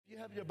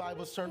Have your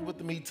Bibles turned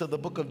with me to the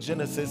book of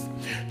Genesis,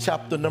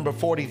 chapter number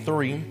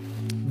 43.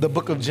 The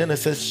book of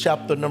Genesis,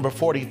 chapter number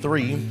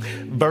 43,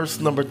 verse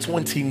number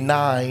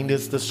 29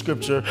 is the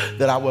scripture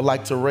that I would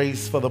like to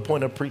raise for the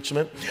point of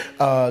preachment.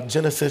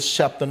 Genesis,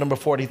 chapter number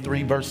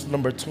 43, verse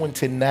number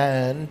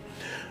 29.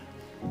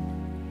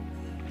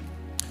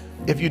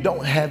 If you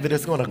don't have it,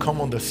 it's going to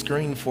come on the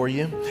screen for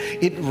you.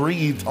 It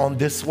reads on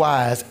this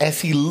wise: as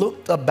he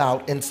looked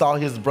about and saw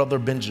his brother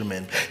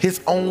Benjamin,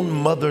 his own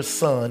mother's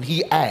son,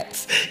 he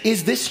asked,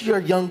 "Is this your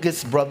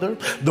youngest brother,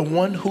 the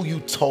one who you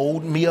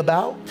told me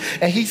about?"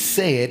 And he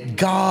said,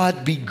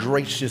 "God be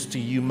gracious to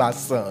you, my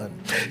son."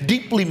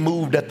 Deeply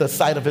moved at the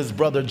sight of his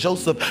brother,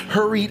 Joseph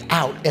hurried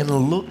out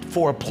and looked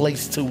for a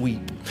place to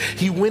weep.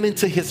 He went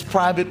into his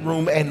private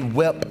room and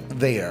wept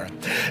there.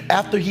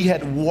 After he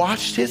had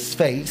washed his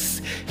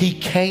face, he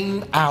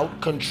came out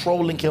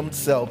controlling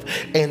himself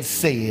and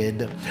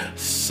said,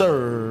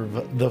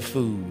 "Serve the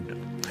food."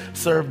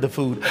 Serve the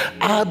food.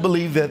 I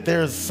believe that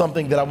there's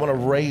something that I want to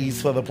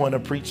raise for the point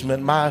of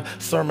preachment. My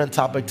sermon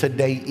topic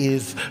today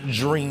is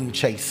dream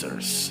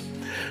chasers.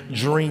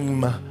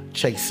 Dream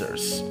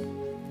chasers.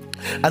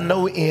 I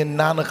know in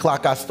 9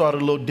 o'clock I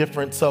started a little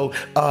different, so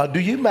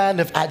do you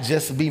mind if I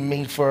just be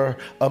me for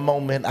a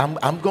moment?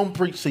 I'm going to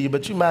preach to you,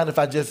 but you mind if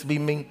I just be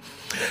me?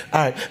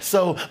 All right,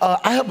 so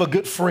I have a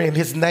good friend.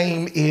 His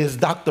name is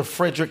Dr.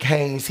 Frederick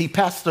Haynes. He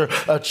pastors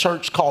a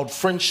church called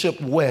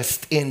Friendship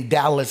West in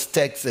Dallas,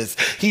 Texas.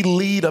 He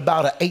leads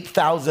about an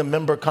 8,000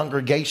 member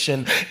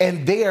congregation,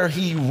 and there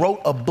he wrote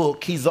a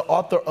book. He's the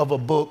author of a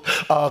book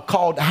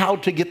called How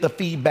to Get the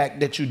Feedback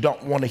That You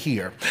Don't Want to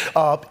Hear.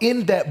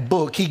 In that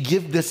book, he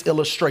gives this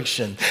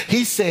illustration.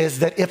 He says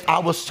that if I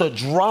was to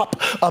drop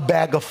a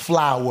bag of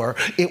flour,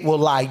 it will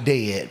lie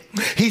dead.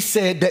 He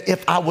said that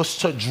if I was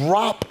to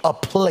drop a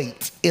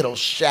plate, it'll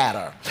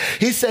shatter.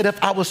 He said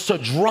if I was to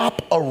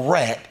drop a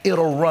rat,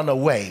 it'll run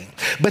away.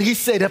 But he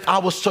said if I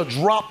was to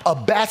drop a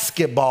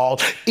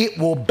basketball, it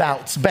will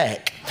bounce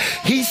back.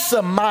 He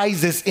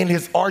surmises in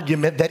his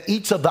argument that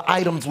each of the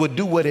items would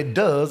do what it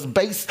does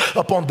based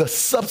upon the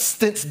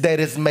substance that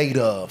it's made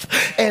of.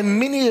 And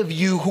many of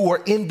you who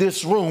are in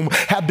this room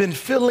have been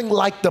feeling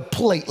like the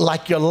plate,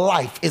 like your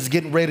life is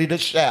getting ready to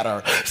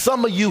shatter.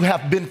 Some of you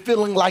have been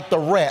feeling like the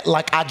rat,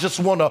 like I just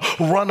want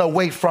to run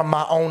away from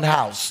my own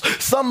house.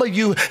 Some of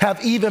you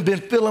have even been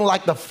feeling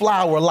like the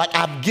flower, like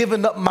I've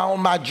given up on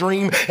my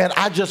dream and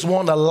I just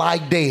want to lie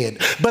dead.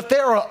 But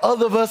there are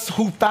other of us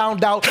who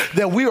found out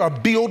that we are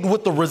built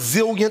with the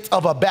resilience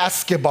of a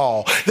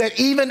basketball, that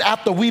even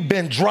after we've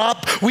been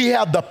dropped, we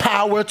have the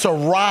power to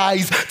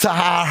rise to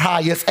our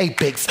highest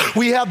apex.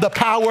 We have the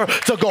power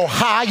to go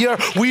higher.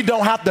 We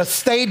don't have to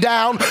stay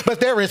down, but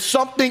there is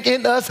something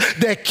in us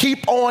that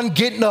keep on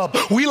getting up.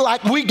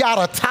 We got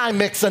a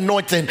Timex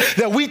anointing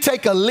that we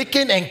take a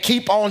licking and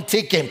keep on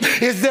ticking.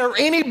 Is there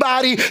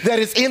anybody that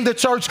is in the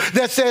church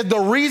that said the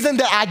reason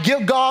that I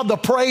give God the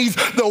praise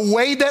the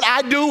way that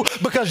I do,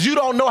 because you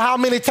don't know how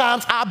many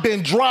times I've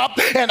been dropped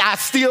and I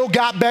still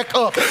got back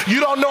up. You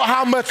don't know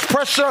how much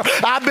pressure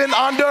I've been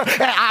under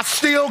and I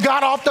still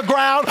got off the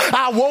ground.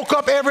 I woke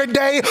up every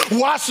day,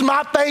 washed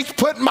my face,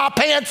 put my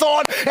pants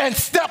on, and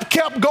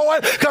kept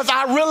going, because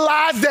I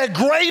realized that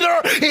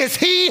greater is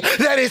he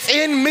that is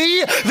in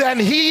me than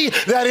he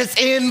that is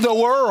in the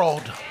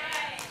world.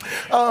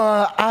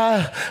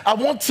 I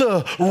want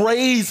to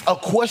raise a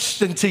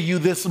question to you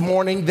this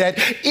morning: that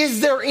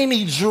is there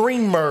any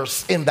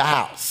dreamers in the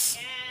house?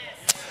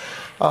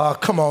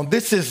 Come on,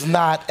 this is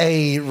not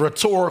a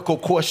rhetorical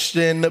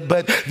question,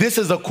 but this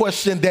is a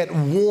question that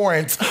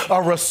warrants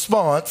a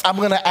response. I'm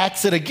going to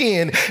ask it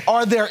again.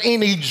 Are there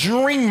any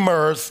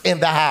dreamers in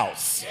the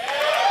house?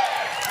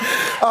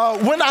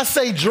 When I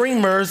say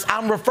dreamers,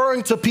 I'm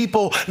referring to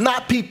people,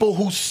 not people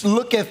who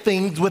look at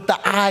things with the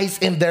eyes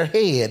in their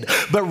head,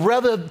 but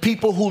rather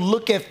people who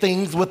look at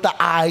things with the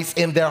eyes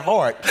in their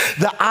heart.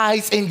 The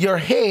eyes in your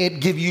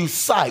head give you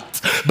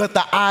sight, but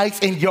the eyes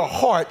in your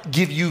heart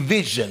give you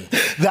vision.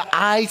 The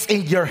eyes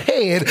in your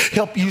head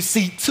help you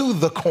see to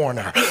the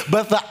corner,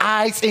 but the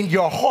eyes in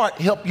your heart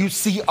help you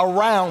see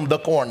around the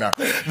corner.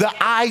 The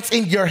eyes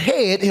in your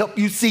head help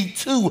you see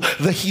to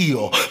the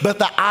hill, but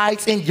the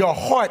eyes in your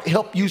heart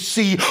help you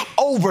see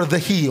over the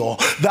hill.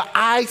 The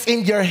eyes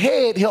in your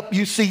head help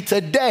you see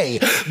today,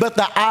 but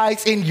the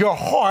eyes in your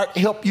heart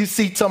help you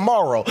see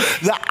tomorrow.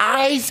 The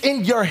eyes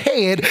in your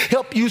head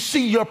help you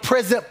see your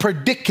present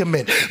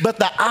predicament, but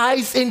the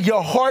eyes in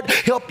your heart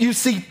help you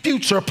see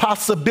future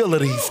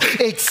possibilities,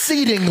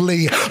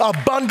 exceedingly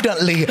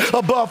abundantly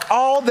above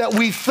all that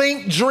we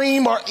think,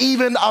 dream, or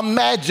even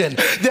imagine.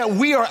 That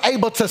we are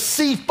able to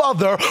see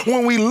further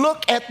when we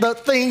look at the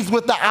things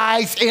with the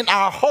eyes in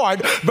our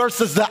heart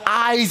versus the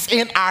eyes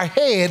in our head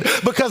head,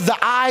 because the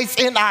eyes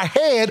in our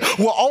head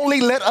will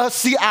only let us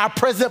see our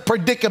present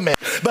predicament.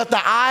 But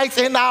the eyes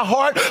in our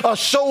heart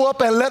show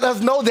up and let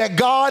us know that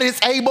God is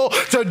able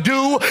to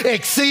do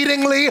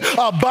exceedingly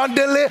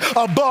abundantly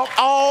above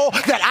all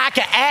that I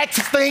can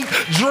ask, think,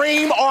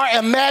 dream, or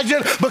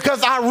imagine,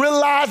 because I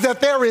realize that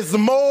there is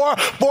more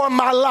for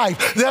my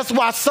life. That's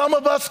why some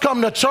of us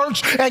come to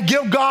church and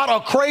give God a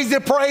crazy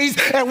praise,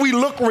 and we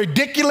look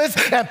ridiculous,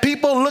 and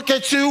people look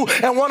at you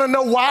and want to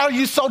know, why are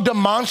you so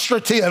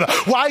demonstrative?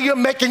 Why are you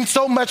making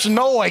so much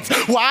noise?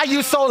 Why are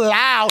you so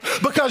loud?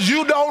 Because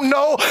you don't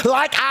know,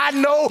 like I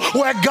know,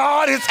 what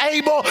God is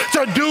able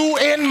to do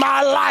in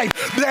my life.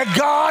 That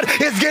God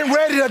is getting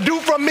ready to do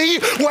for me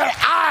what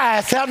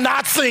eyes have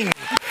not seen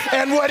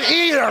and what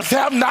ears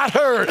have not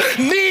heard.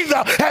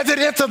 Neither has it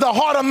entered the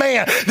heart of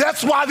man.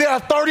 That's why there are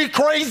 30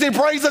 crazy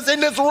praises in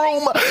this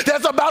room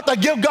that's about to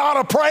give God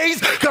a praise,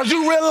 because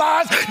you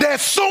realize that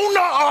sooner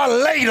or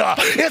later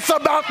it's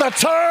about to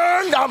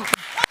turn.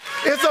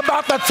 It's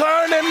about to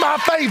turn in my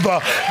favor.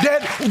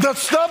 That the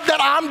stuff that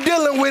I'm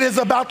dealing with is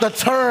about to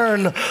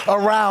turn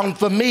around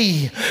for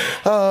me.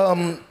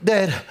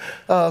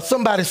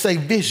 Somebody say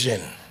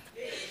vision.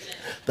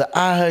 The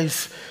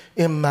eyes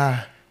in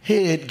my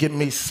head give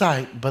me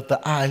sight, but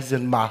the eyes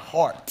in my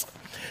heart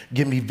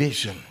give me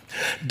vision.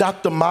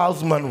 Dr.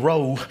 Miles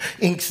Monroe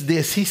inks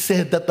this. He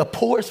said that the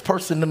poorest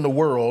person in the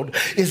world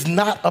is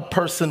not a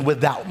person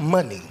without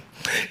money.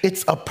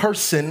 It's a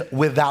person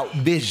without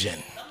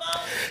vision.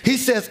 He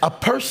says a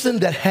person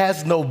that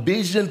has no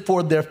vision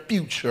for their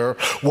future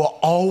will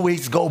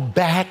always go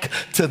back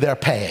to their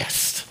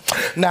past.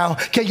 Now,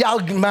 can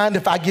y'all mind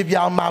if I give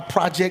y'all my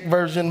project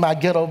version, my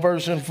ghetto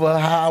version for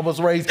how I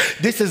was raised?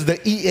 This is the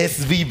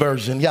ESV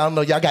version. Y'all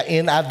know y'all got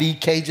NIV,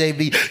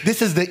 KJV.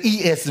 This is the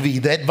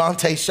ESV, the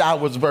Edvante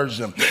Showers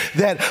version.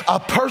 That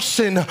a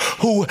person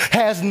who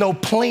has no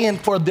plan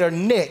for their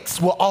next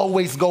will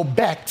always go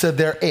back to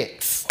their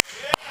ex.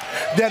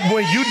 That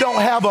when you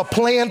don't have a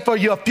plan for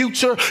your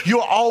future, you'll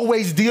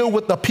always deal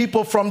with the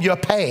people from your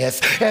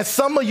past. And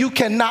some of you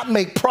cannot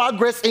make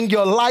progress in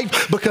your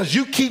life because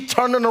you keep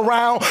turning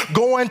around,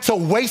 going to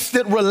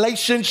wasted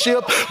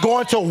relationship,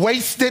 going to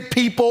wasted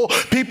people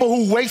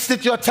who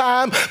wasted your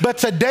time. But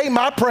today,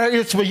 my prayer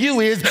is for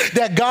you is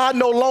that God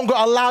no longer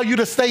allow you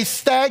to stay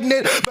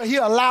stagnant, but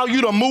He'll allow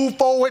you to move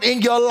forward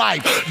in your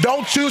life.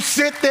 Don't you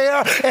sit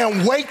there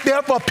and wait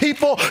there for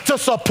people to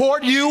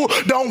support you.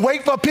 Don't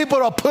wait for people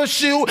to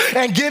push you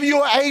and give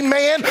you an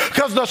amen,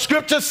 because the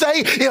scriptures say,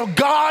 if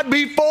God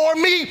be for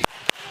me,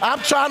 I'm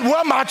trying,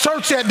 where my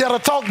church at that'll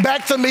talk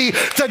back to me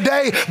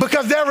today,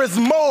 because there is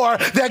more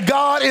that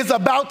God is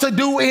about to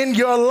do in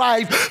your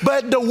life.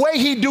 But the way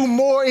He do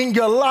more in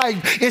your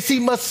life is He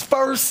must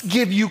first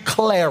give you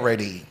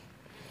clarity.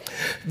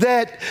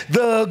 That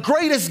the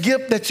greatest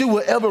gift that you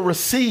will ever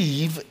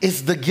receive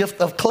is the gift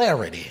of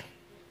clarity.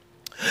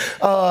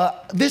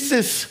 This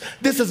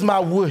is my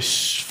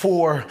wish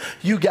for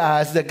you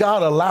guys, that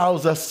God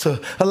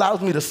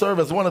allows me to serve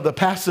as one of the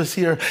pastors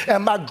here.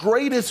 And my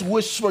greatest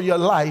wish for your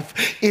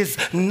life is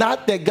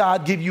not that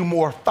God give you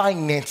more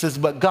finances,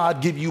 but God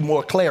give you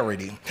more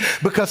clarity.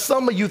 Because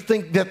some of you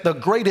think that the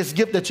greatest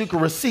gift that you can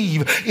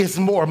receive is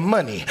more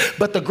money,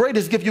 but the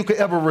greatest gift you could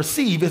ever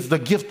receive is the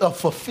gift of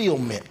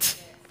fulfillment.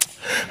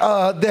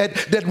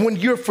 That when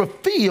you're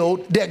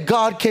fulfilled, that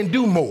God can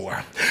do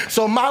more.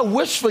 So my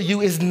wish for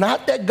you is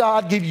not that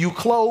God give you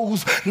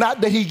clothes,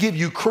 not that He give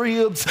you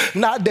cribs,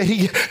 not that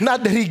he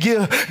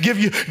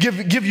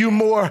give you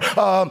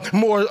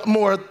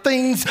more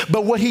things,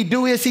 but what He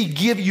do is He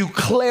give you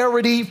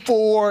clarity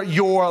for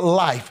your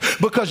life.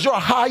 Because your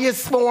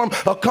highest form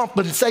of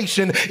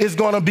compensation is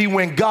going to be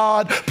when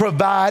God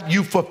provide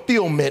you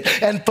fulfillment.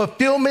 And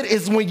fulfillment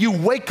is when you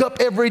wake up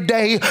every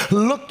day,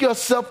 look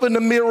yourself in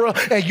the mirror,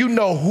 and you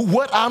know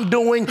what I'm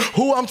doing,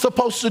 who I'm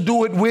supposed to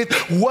do it with,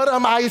 what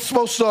am I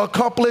supposed to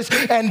accomplish,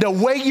 and the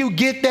way you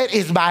get that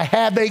is by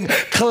having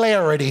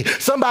clarity.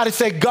 Somebody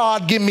say,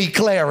 God, give me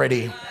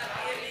clarity.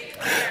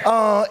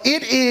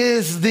 It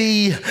is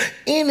the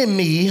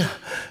enemy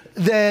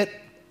that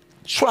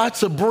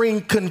tries to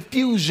bring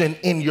confusion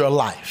in your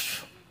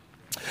life.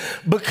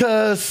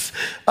 Because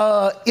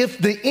if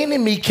the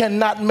enemy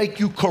cannot make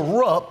you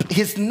corrupt,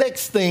 his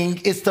next thing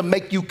is to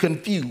make you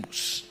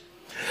confused.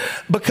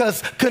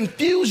 Because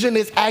confusion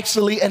is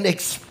actually an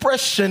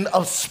expression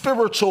of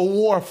spiritual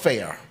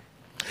warfare.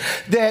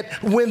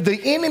 That when the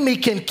enemy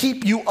can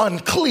keep you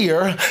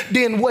unclear,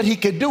 then what he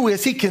can do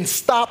is he can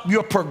stop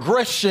your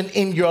progression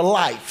in your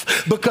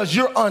life because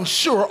you're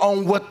unsure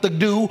on what to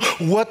do,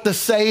 what to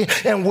say,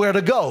 and where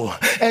to go.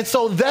 And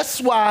so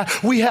that's why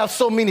we have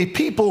so many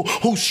people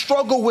who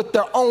struggle with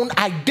their own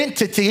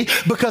identity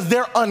because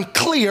they're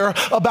unclear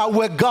about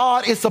what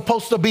God is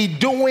supposed to be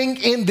doing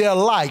in their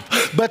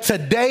life. But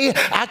today,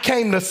 I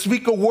came to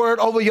speak a word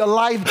over your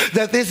life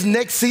that this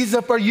next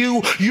season for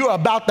you, you're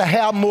about to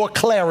have more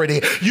clarity.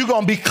 You're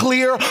going to be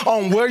clear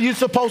on where you're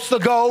supposed to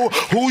go,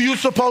 who you're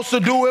supposed to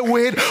do it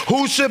with,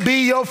 who should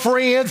be your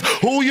friends,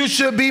 who you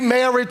should be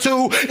married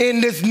to.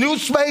 In this new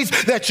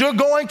space that you're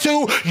going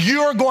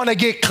to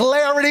get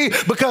clarity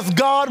because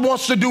God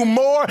wants to do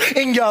more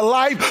in your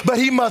life, but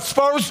he must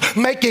first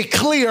make it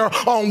clear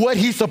on what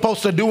he's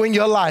supposed to do in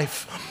your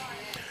life.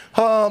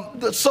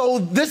 So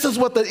this is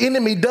what the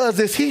enemy does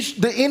is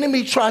the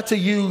enemy tries to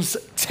use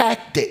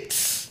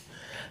tactics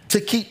to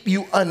keep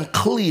you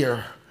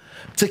unclear,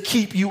 to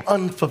keep you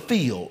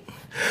unfulfilled.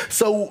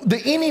 So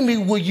the enemy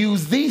will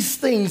use these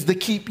things to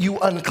keep you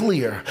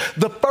unclear.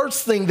 The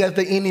first thing that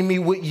the enemy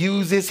would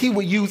use is he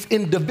would use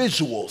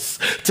individuals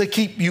to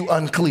keep you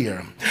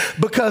unclear.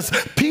 Because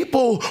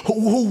people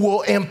who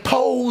will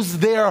impose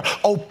their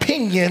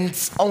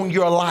opinions on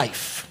your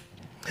life.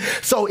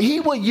 So he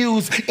would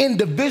use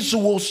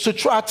individuals to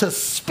try to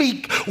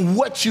speak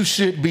what you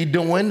should be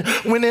doing,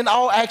 when in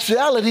all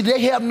actuality, they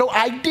have no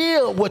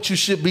idea what you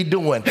should be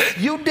doing.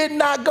 You did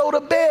not go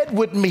to bed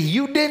with me.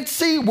 You didn't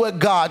see what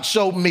God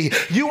showed me.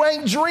 You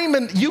ain't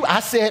dreaming. I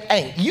said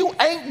ain't. You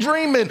ain't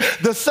dreaming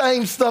the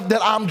same stuff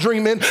that I'm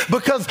dreaming,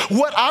 because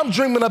what I'm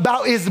dreaming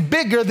about is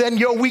bigger than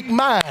your weak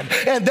mind.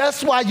 And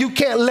that's why you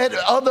can't let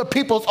other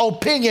people's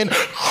opinion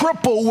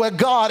cripple what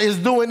God is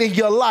doing in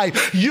your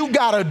life. You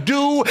got to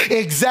do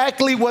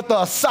exactly what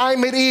the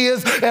assignment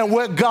is and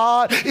what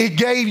God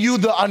gave you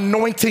the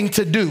anointing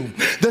to do.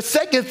 The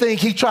second thing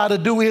he tried to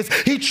do is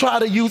he tried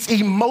to use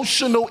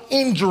emotional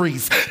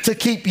injuries to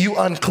keep you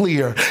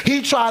unclear.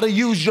 He tried to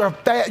use your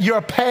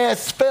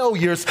past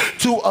failures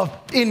to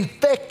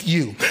infect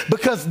you,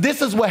 because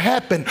this is what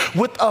happened.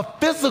 With a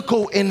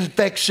physical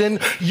infection,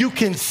 you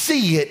can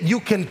see it, you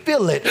can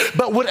feel it.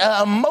 But with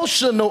an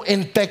emotional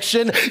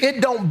infection,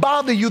 it don't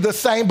bother you the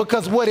same,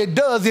 because what it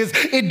does is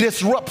it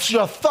disrupts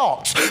your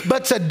thoughts.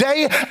 But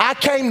today, I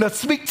came to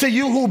speak to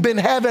you who've been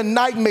having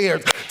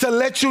nightmares, to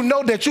let you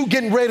know that you're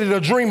getting ready to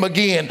dream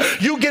again.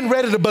 You're getting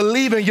ready to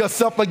believe in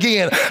yourself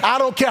again. I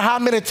don't care how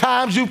many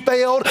times you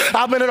failed.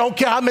 I don't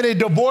care how many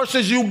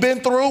divorces you've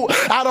been through.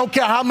 I don't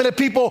care how many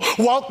people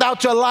walked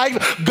out your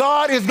life.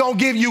 God is going to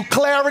give you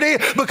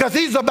clarity, because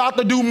he's about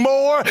to do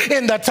more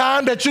in the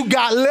time that you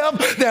got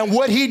left than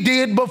what he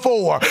did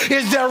before.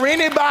 Is there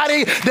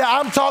anybody that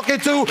I'm talking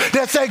to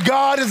that say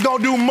God is going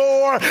to do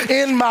more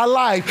in my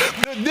life?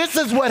 This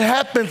is what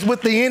happens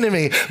with the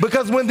enemy,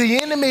 because when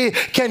the enemy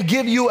can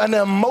give you an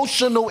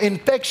emotional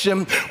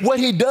infection, what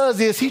he does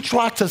is he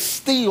tries to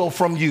steal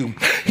from you.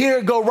 Here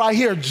it go right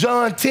here,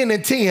 John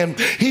 10:10.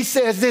 He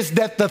says this,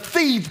 that the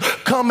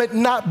thief cometh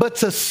not but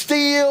to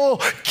steal,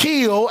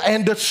 kill,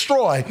 and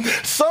destroy.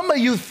 Some of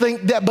you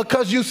think that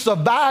because you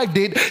survived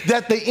it,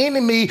 that the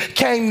enemy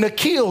came to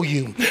kill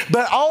you.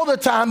 But all the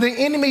time, the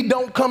enemy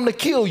don't come to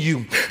kill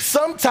you.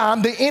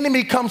 Sometimes the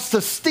enemy comes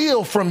to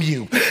steal from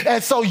you.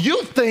 And so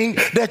you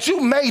think that you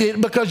made it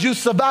because you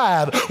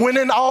survived, when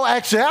in all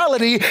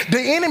actuality, the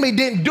enemy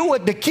didn't do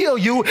it to kill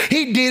you.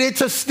 He did it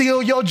to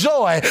steal your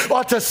joy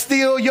or to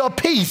steal your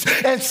peace.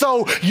 And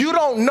so you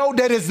don't know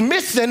that it's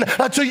missing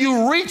until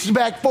you reach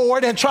back for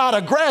it and try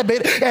to grab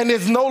it, and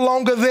it's no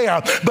longer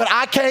there. But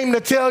I came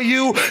to tell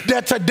you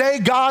that today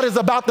God is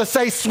about to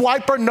say,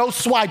 swiper, no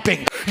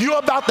swiping. You're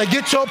about to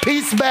get your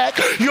peace back.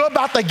 You're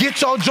about to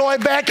get your joy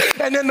back.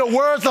 And in the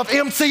words of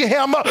MC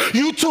Hammer,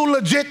 you too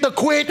legit to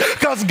quit,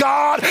 because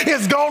God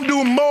is going to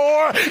do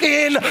more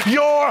in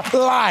your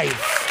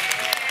life.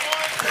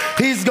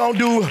 He's gonna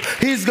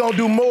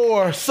do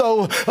more.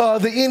 So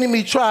the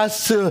enemy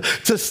tries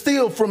to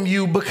steal from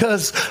you,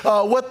 because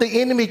what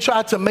the enemy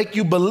tried to make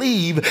you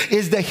believe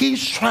is that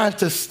he's trying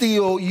to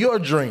steal your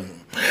dream.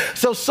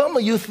 So some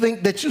of you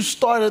think that you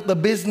started the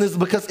business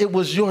because it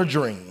was your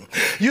dream.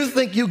 You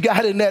think you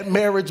got in that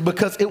marriage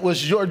because it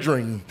was your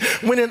dream,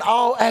 when in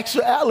all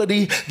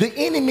actuality, the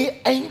enemy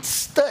ain't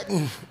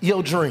studying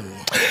your dream.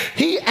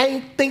 He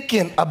ain't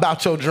thinking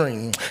about your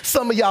dream.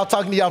 Some of y'all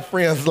talking to your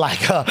friends like,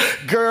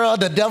 girl,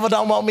 the devil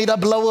don't want me to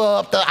blow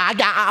up. I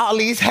got all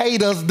these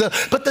haters.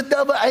 But the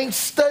devil ain't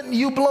studying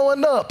you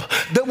blowing up.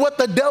 What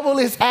the devil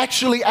is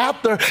actually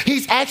after,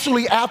 he's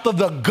actually after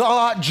the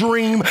God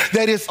dream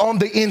that is on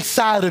the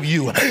inside of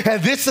you.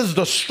 And this is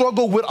the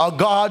struggle with a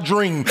God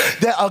dream,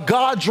 that a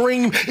God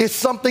dream is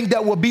something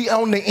that will be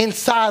on the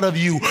inside of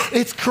you.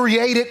 It's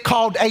created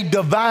called a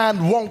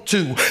divine want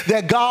to,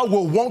 that God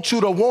will want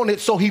you to want it,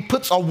 so he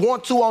puts a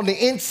want to on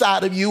the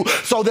inside of you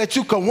so that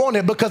you can want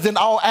it, because in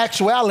all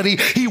actuality,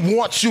 he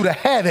wants you to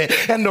have it.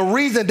 And the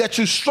reason that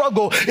you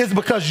struggle is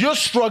because you're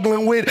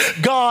struggling with,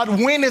 God,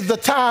 when is the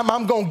time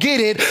I'm going to get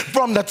it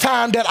from the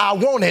time that I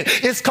want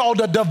it? It's called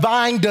a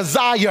divine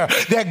desire,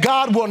 that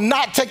God will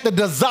not take the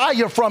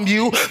desire from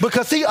you,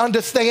 because he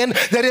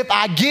understands that if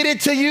I get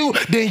it to you,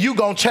 then you're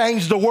going to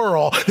change the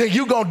world, then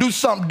you're going to do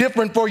something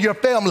different for your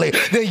family,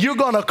 then you're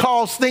going to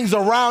cause things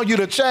around you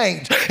to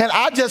change. And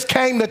I just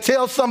came to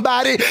tell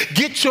somebody,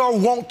 get your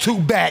want to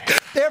back.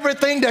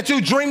 Everything that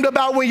you dreamed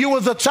about when you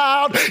was a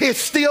child is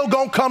still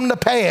going to come to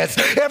pass.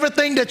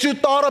 Everything that you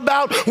thought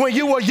about when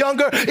you were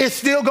younger is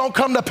still going to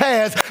come to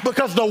pass,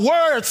 because the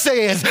word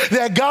says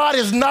that God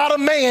is not a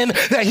man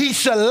that he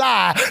should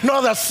lie,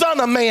 nor the son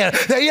of man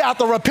that he have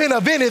to repent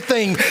of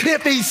anything.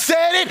 If he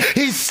said it,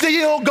 he's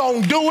still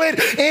going to do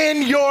it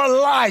in your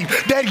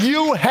life, that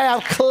you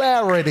have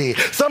clarity.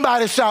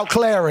 Somebody shout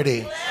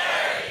clarity.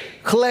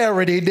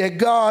 Clarity that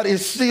God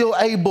is still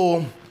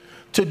able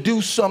to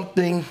do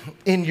something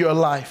in your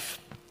life.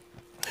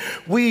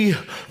 We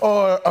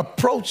are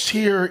approached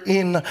here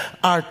in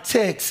our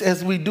text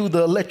as we do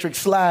the electric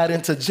slide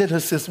into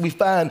Genesis. We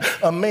find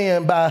a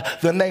man by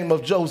the name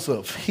of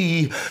Joseph.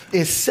 He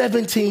is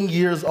 17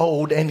 years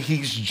old and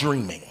he's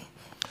dreaming.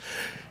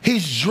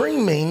 He's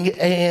dreaming,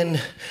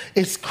 and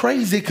it's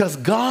crazy because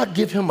God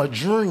gave him a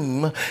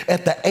dream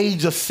at the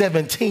age of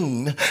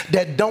 17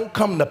 that don't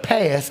come to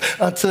pass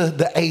until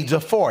the age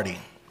of 40.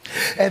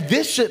 And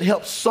this should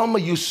help some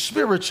of you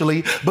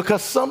spiritually,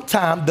 because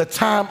sometimes the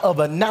time of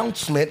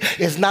announcement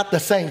is not the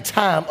same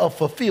time of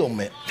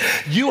fulfillment.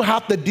 You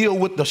have to deal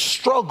with the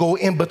struggle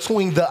in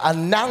between the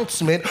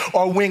announcement,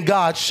 or when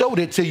God showed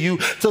it to you,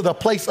 to the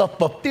place of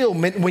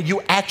fulfillment when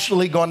you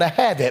actually going to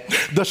have it.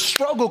 The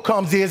struggle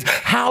comes is,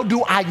 how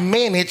do I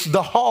manage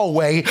the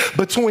hallway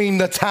between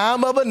the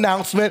time of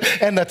announcement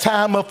and the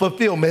time of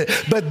fulfillment?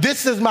 But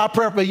this is my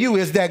prayer for you,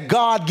 is that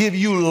God give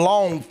you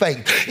long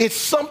faith. It's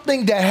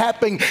something that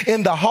happened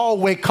in the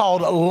hallway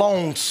called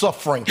long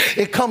suffering.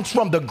 It comes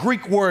from the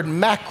Greek word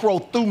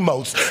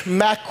macrothumos.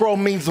 Macro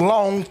means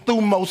long,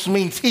 thumos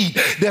means heat.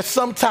 That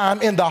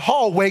sometime in the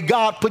hallway,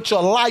 God put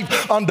your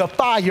life under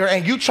fire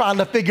and you trying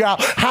to figure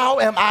out, how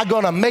am I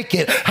going to make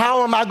it?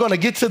 How am I going to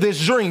get to this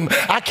dream?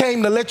 I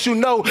came to let you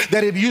know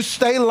that if you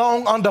stay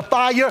long under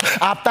fire,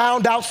 I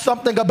found out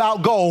something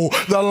about gold.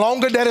 The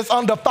longer that it's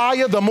under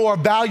fire, the more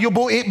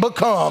valuable it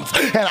becomes.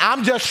 And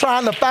I'm just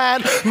trying to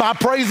find my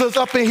praisers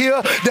up in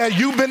here that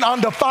you've been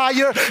under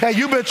fire and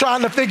you've been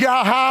trying to figure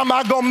out, how am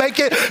I going to make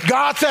it?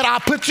 God said, I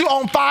put you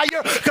on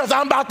fire because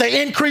I'm about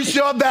to increase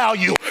your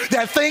value.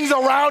 That things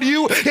around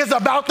you is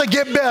about to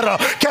get better.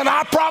 Can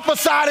I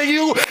prophesy to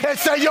you and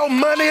say your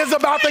money is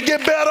about to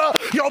get better?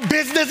 Your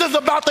business is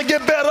about to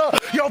get better.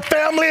 Your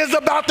family is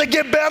about to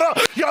get better.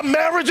 Your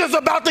marriage is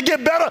about to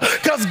get better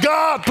because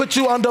God put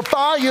you under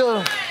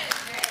fire.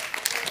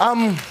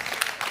 I'm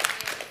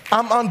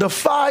under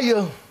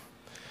fire,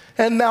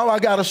 and now I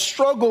got to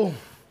struggle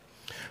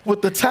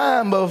with the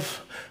time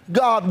of,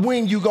 God,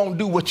 when you gonna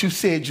do what you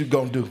said you're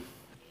gonna do?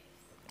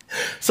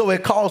 So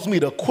it caused me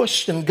to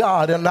question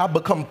God, and I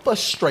become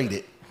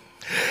frustrated.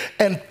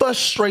 And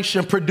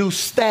frustration produces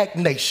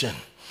stagnation.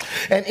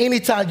 And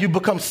anytime you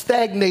become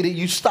stagnated,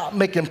 you stop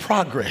making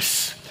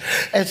progress.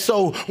 And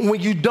so when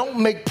you don't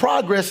make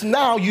progress,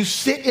 now you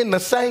sit in the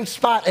same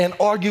spot and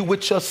argue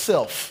with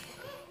yourself.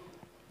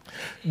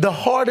 The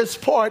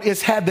hardest part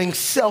is having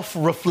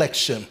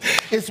self-reflection.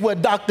 It's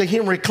what Dr.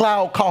 Henry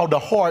Cloud called a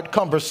hard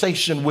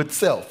conversation with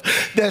self.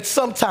 That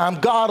sometimes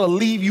God will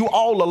leave you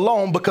all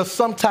alone because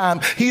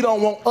sometimes he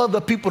don't want other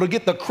people to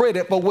get the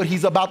credit for what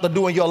he's about to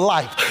do in your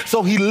life.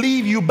 So he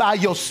leave you by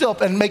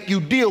yourself and make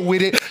you deal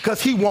with it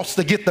because he wants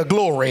to get the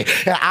glory.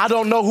 And I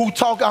don't know who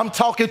I'm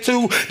talking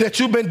to, that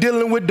you've been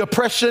dealing with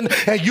depression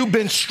and you've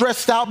been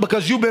stressed out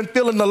because you've been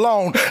feeling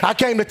alone. I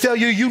came to tell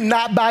you, you're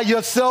not by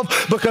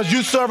yourself, because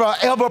you serve an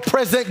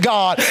ever-present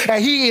God,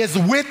 and he is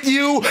with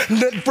you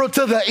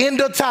to the end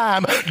of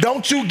time.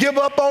 Don't you give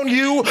up on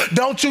you.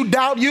 Don't you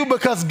doubt you,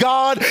 because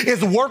God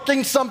is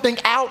working something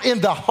out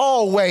in the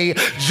hallway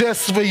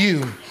just for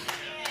you.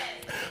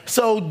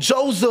 So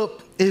Joseph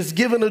is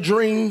given a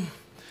dream,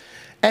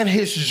 and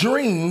his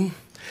dream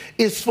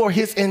is for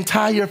his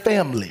entire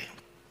family.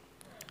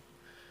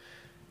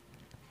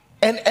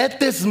 And at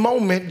this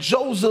moment,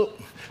 Joseph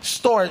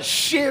starts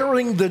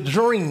sharing the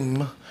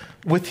dream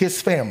with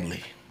his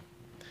family.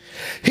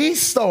 He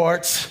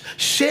starts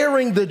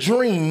sharing the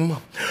dream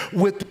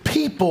with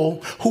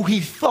people who he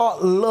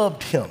thought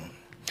loved him,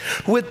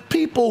 with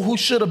people who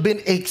should have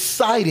been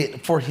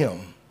excited for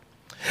him.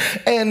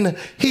 And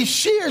he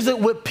shares it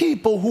with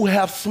people who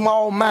have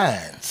small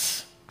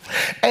minds.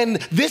 And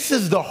this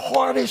is the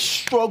hardest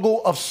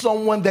struggle of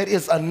someone that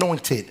is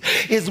anointed,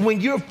 is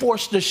when you're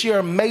forced to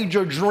share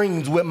major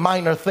dreams with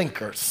minor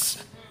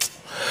thinkers.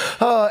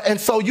 And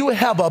so you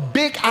have a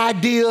big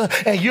idea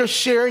and you're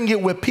sharing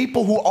it with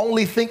people who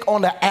only think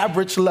on the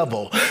average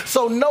level.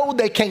 So no,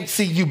 they can't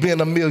see you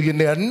being a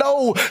millionaire.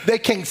 No, they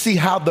can't see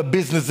how the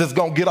business is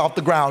going to get off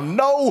the ground.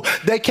 No,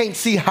 they can't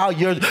see how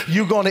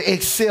you're going to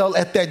excel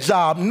at that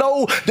job.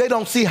 No, they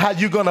don't see how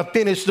you're going to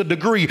finish the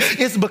degree.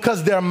 It's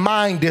because their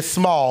mind is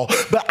small.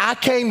 But I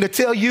came to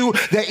tell you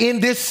that in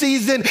this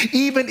season,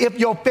 even if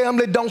your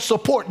family don't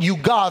support you,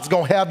 God's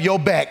going to have your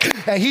back.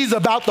 And he's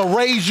about to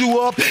raise you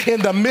up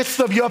in the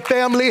midst of your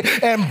family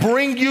and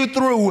bring you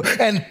through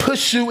and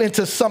push you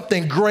into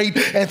something great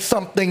and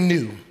something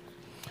new.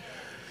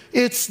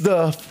 It's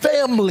the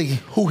family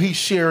who he's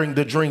sharing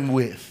the dream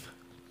with.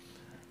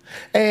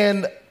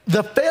 And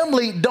the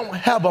family don't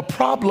have a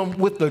problem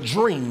with the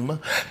dream.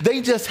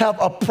 They just have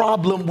a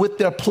problem with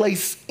their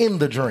place in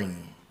the dream.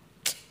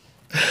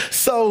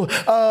 So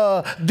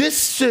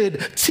this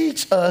should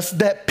teach us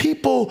that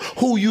people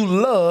who you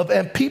love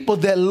and people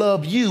that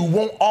love you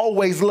won't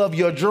always love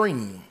your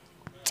dream.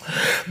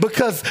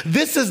 Because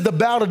this is the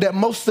battle that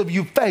most of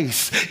you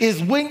face,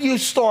 is when you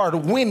start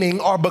winning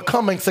or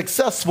becoming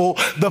successful,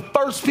 the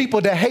first people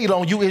that hate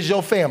on you is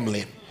your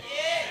family.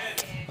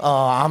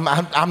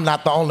 I'm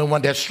not the only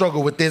one that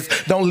struggle with this.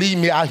 Don't leave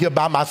me out here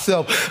by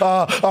myself.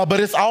 But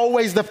it's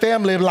always the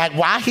family, like,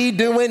 why he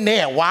doing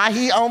that? Why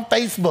he on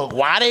Facebook?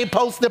 Why they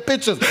post the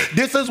pictures?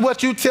 This is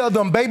what you tell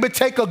them, baby,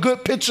 take a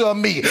good picture of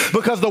me.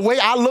 Because the way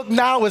I look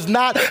now is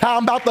not how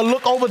I'm about to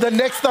look over the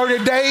next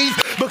 30 days.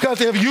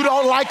 Because if you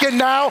don't like it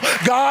now,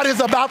 God is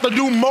about to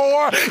do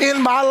more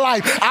in my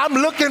life. I'm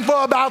looking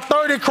for about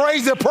 30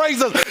 crazy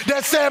praisers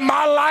that said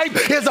my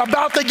life is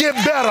about to get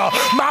better.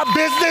 My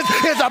business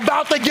is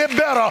about to get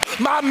better.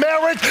 My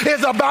marriage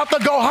is about to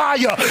go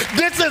higher.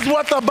 This is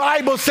what the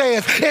Bible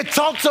says. It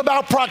talks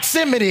about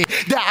proximity,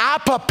 that I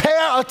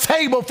prepare a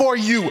table for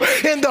you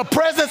in the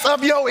presence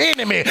of your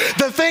enemy.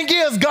 The thing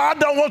is, God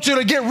don't want you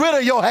to get rid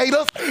of your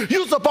haters.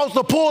 You're supposed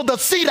to pull the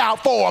seat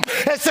out for them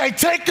and say,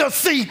 take a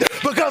seat,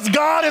 because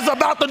God is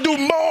about to do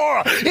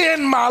more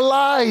in my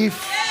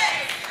life.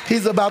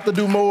 He's about to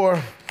do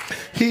more.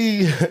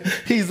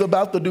 He's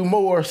about to do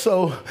more.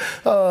 So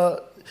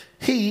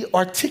he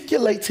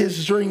articulates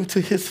his dream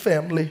to his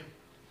family.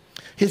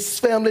 His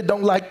family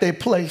don't like their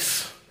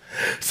place,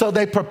 so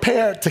they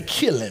prepared to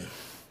kill him.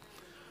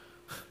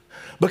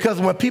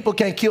 Because when people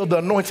can't kill the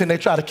anointing, they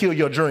try to kill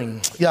your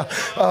dream.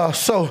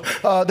 So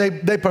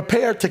they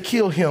prepared to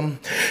kill him,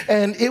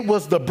 and it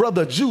was the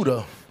brother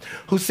Judah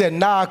who said,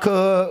 nah,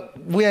 cuz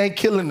we ain't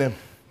killing him.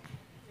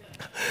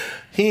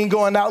 He ain't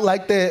going out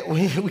like that.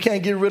 We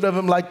can't get rid of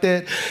him like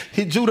that.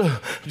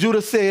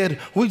 Judah said,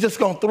 we just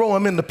gonna throw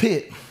him in the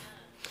pit.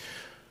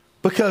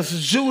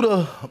 Because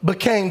Judah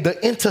became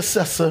the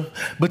intercessor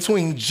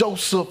between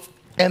Joseph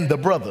and the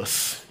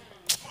brothers.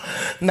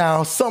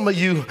 Now, some of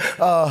you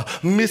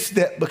missed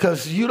that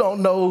because you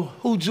don't know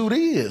who Judah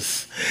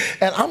is.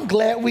 And I'm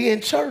glad we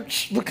in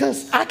church,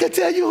 because I can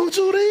tell you who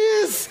Judah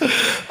is.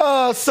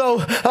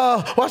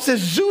 Watch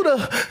this.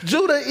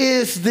 Judah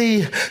is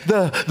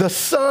the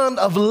son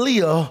of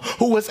Leah,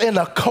 who was in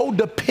a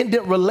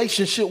codependent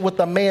relationship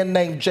with a man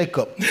named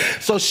Jacob.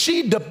 So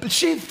she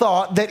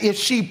thought that if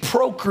she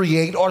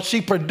procreate or she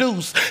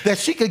produced, that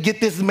she could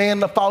get this man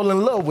to fall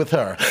in love with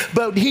her.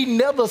 But he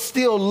never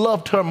still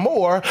loved her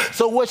more.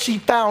 So what she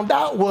found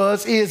out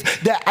is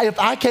that if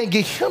I can't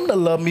get him to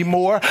love me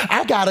more,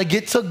 I got to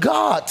get to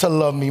God to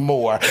love me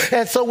more.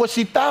 And so what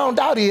she found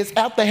out is,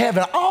 after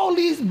having all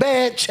these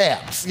bad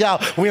chaps,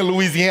 y'all, we in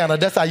Louisiana,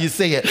 that's how you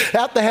say it.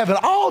 After having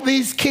all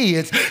these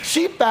kids,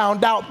 she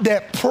found out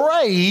that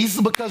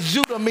praise, because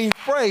Judah means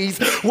praise,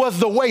 was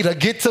the way to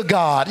get to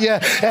God.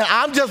 Yeah, and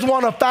I just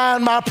want to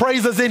find my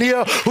praisers in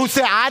here who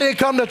say, I didn't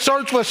come to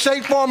church for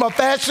shape, form, or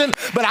fashion,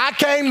 but I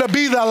came to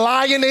be the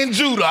Lion in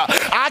Judah.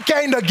 I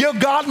came to give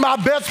God my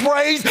best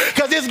praise,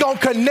 because it's going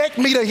to connect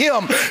me to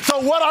him. So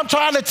what I'm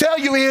trying to tell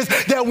you is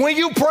that when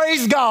you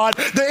praise God,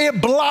 that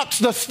it blocks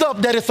the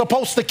stuff that is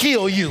supposed to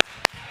kill you.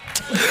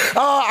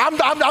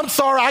 I'm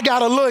sorry, I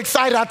got a little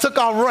excited. I took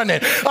off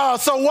running.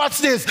 So watch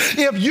this.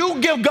 If you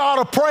give God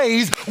a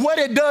praise, what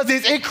it does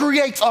is it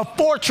creates a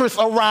fortress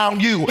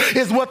around you,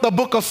 is what the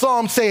book of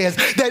Psalms says,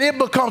 that it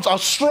becomes a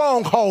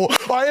stronghold,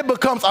 or it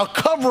becomes a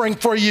covering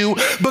for you,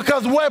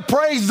 because what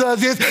praise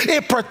does is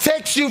it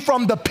protects you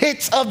from the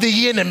pits of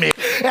the enemy.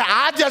 And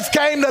I just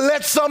came to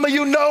let some of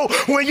you know,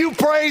 when you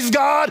praise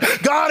God,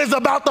 God is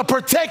about to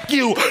protect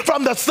you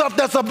from the stuff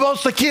that's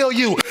supposed to kill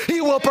you.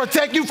 He will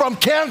protect you from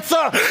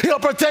cancer. He'll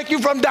protect you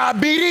from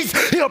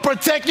diabetes. He'll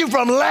protect you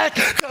from lack,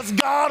 because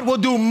God will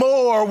do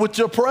more with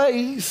your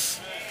praise.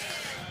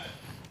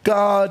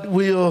 God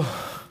will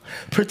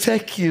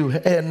protect you.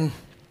 And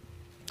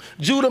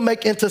Judah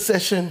make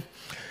intercession,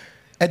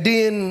 and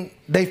then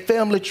they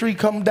family tree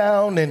come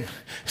down, and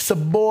it's a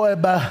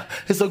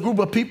group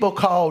of people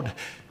called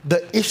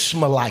the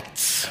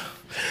Ishmaelites.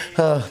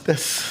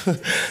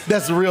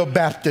 That's real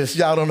Baptist.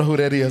 Y'all don't know who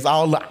that is.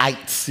 All the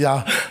ites,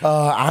 y'all.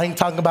 I ain't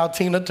talking about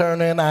Tina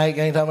Turner, and I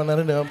ain't talking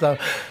about none of them.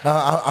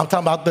 I'm talking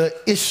about the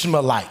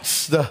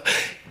Ishmaelites. The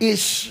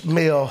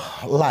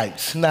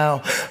Ishmaelites.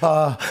 Now,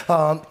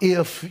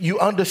 if you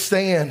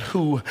understand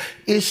who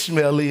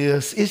Ishmael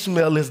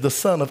is the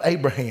son of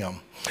Abraham.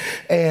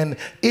 And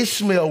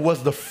Ishmael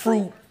was the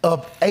fruit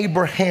of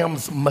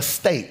Abraham's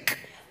mistake.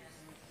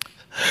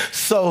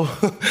 So,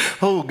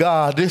 oh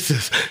God, this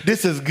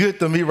is good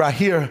to me right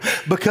here,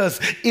 because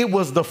it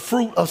was the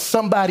fruit of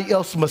somebody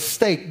else's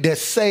mistake that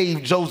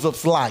saved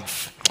Joseph's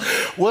life.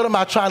 What am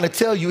I trying to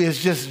tell you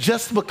is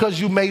just because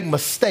you made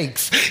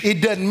mistakes,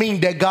 it doesn't mean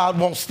that God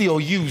won't still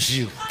use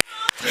you.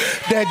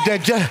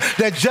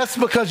 That just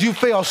because you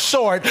fell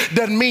short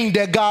doesn't mean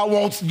that God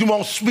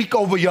won't speak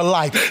over your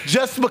life.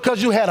 Just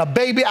because you had a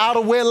baby out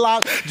of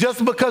wedlock,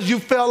 just because you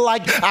felt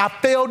like I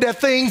failed at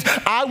things,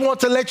 I want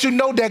to let you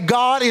know that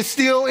God is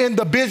still in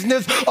the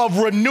business of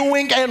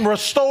renewing and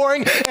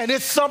restoring, and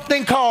it's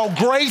something called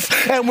grace.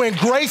 And when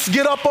grace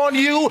get up on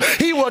you,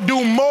 he will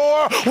do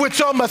more with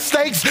your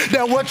mistakes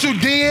than what you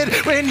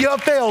did in your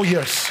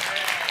failures.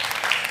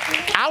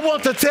 I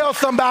want to tell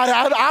somebody,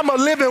 I'm a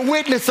living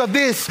witness of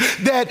this,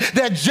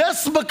 that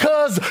just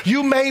because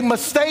you made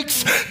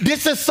mistakes,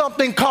 this is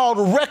something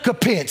called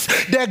recompense,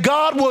 that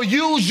God will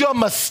use your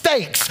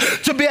mistakes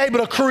to be able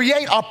to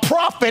create a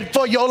profit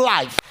for your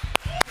life.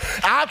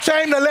 I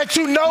came to let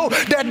you know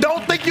that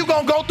don't think you're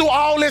going to go through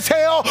all this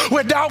hell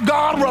without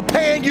God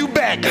repaying you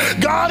back.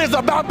 God is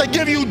about to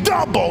give you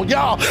double,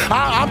 y'all.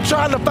 I'm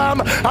trying to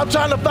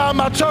find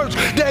my church,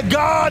 that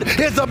God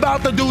is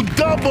about to do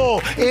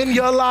double in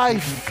your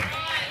life.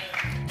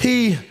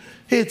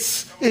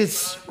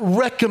 It's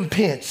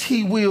recompense.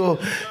 He will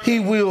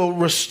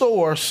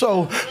restore.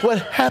 So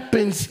what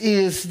happens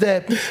is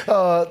that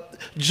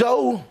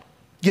Joe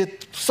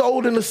gets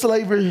sold into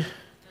slavery,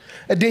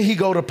 and then he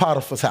go to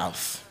Potiphar's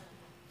house.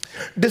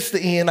 This is the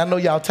end. I know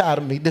y'all tired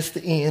of me. This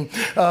is the end.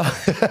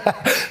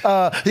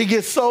 He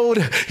gets sold.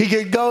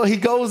 He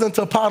goes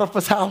into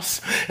Potiphar's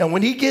house. And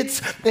when he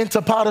gets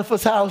into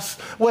Potiphar's house,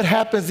 what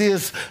happens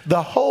is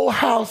the whole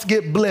house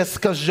get blessed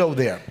because Joe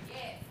there.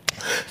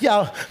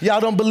 Y'all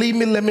don't believe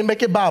me? Let me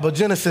make it Bible.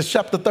 Genesis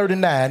chapter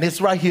 39. It's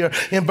right here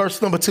in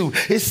verse number 2.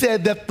 It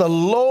said that the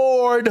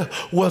Lord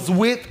was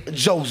with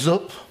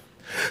Joseph,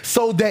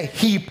 so that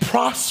he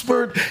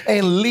prospered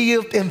and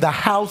lived in the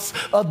house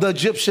of the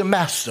Egyptian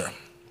master.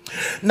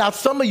 Now,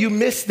 some of you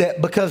missed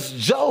that because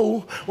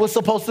Joe was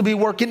supposed to be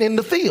working in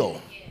the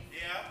field.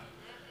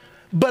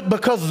 But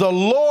because the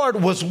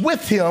Lord was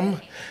with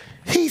him,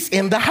 he's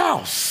in the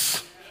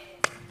house.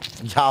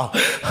 Y'all,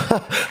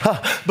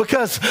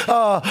 because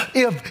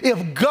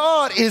if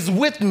God is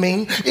with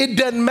me, it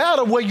doesn't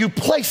matter where you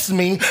place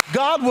me.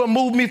 God will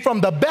move me from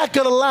the back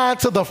of the line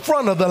to the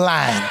front of the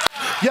line.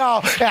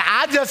 Y'all, and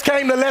I just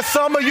came to let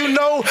some of you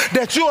know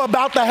that you're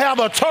about to have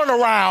a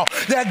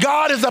turnaround, that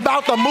God is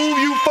about to move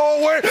you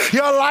forward.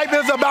 Your life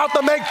is about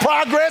to make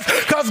progress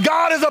because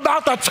God is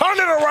about to turn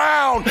it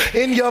around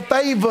in your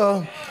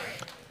favor.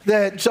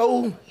 That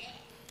Joe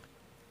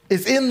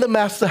is in the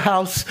master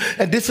house,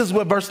 and this is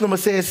what verse number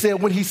says.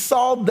 When he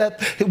saw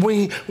that,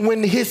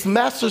 when his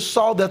master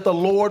saw that the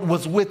Lord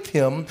was with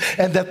him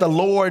and that the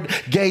Lord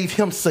gave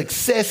him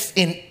success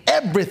in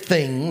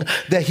everything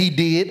that he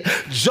did,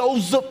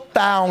 Joseph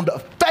found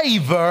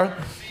favor.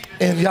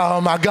 And y'all,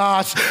 oh my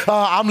gosh,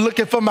 I'm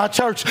looking for my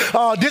church.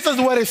 This is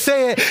what it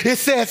said. It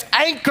says,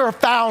 Anchor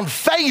found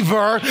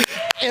favor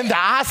in the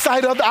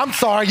eyesight of, I'm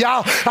sorry,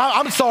 y'all.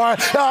 I'm sorry.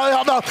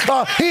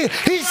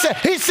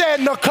 He said,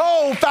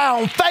 Nicole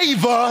found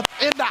favor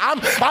in the,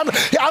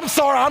 I'm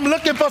sorry, I'm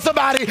looking for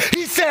somebody.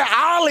 He said,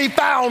 Ollie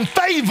found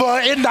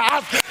favor in the,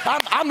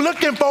 I'm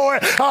looking for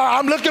it.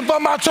 I'm looking for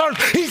my church.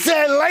 He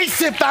said,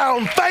 Lacey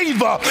found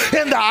favor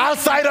in the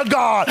eyesight of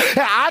God.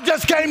 And I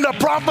just came to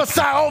prophesy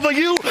over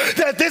you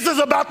that this is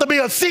about to be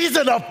a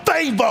season of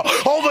favor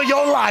over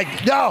your life.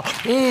 Y'all,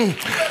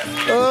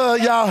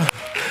 y'all,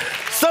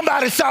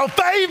 somebody shout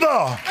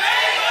favor.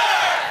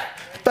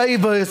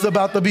 Favor is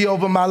about to be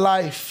over my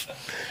life.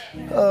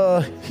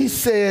 He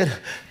said,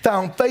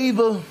 found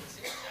favor,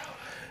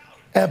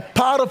 and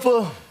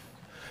Potiphar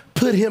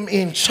put him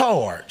in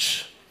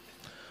charge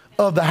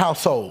of the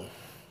household.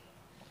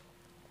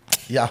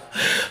 Yeah.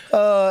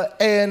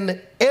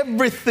 And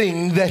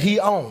everything that he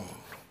owned.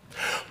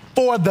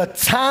 For the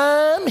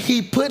time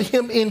he put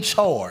him in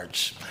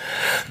charge,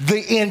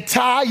 the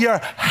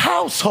entire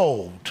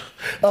household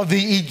of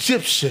the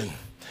Egyptian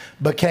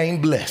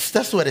became blessed.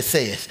 That's what it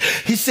says.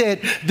 He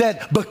said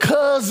that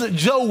because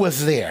Joe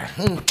was there,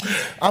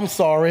 I'm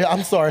sorry,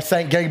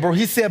 St. Gabriel.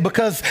 He said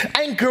because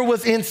Anchor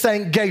was in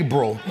St.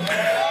 Gabriel,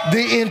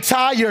 the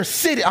entire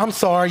city, I'm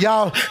sorry,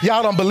 y'all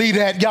don't believe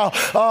that, y'all.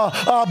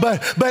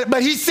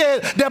 But he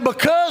said that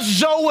because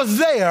Joe was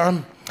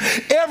there,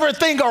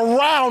 everything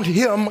around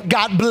him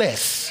got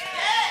blessed.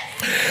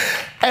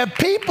 And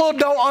people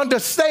don't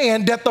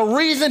understand that the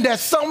reason that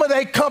some of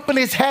their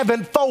companies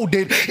haven't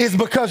folded is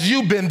because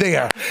you've been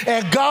there.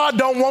 And God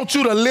don't want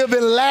you to live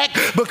in lack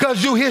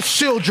because you his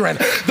children.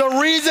 The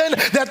reason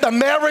that the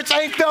marriage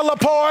ain't fell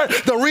apart,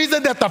 the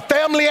reason that the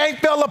family ain't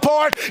fell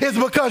apart is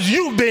because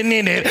you've been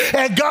in it.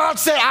 And God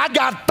said, I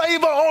got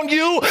favor on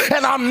you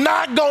and I'm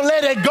not going to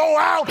let it go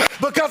out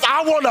because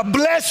I want to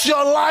bless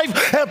your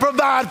life and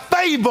provide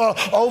favor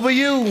over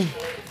you.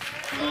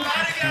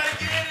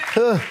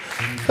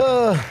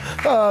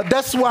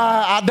 That's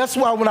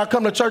why when I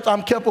come to church,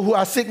 I'm careful who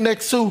I sit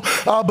next to,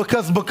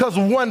 because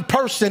one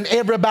person,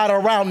 everybody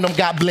around them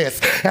got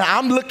blessed. And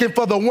I'm looking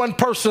for the one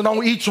person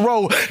on each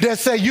row that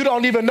say, you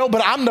don't even know,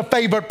 but I'm the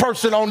favored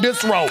person on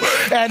this row.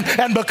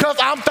 And because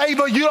I'm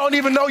favored, you don't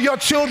even know your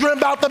children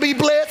about to be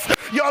blessed.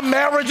 Your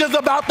marriage is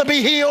about to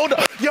be healed.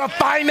 Your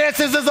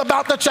finances is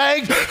about to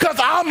change because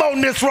I'm on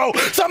this row.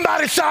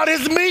 Somebody shout,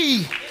 it's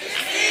me.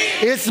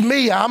 It's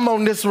me. I'm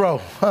on this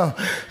row.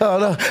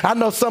 I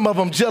know some of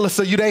them jealous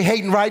of you. They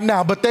hating right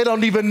now, but they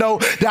don't even know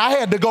that I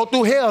had to go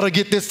through hell to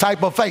get this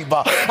type of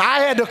favor. I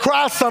had to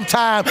cry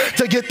sometime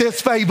to get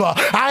this favor.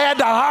 I had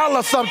to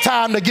holler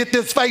sometime to get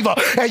this favor.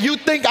 And you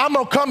think I'm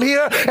going to come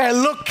here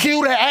and look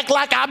cute and act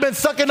like I've been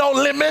sucking on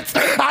lemons?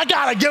 I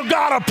got to give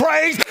God a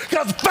praise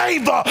because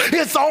favor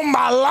is on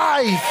my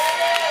life.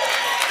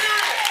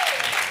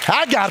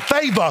 I got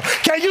favor.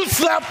 Can you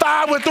slap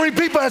thigh with 3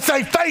 people and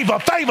say favor,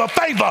 favor,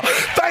 favor,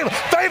 favor?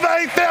 Favor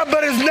ain't there,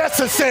 but it's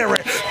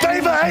necessary.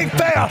 Favor ain't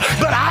there,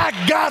 but I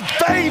got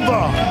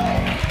favor.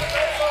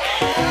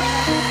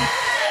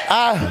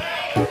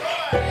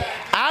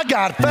 I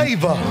got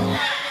favor.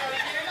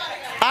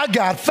 I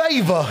got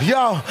favor,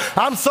 y'all.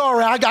 I'm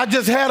sorry, I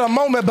just had a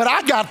moment, but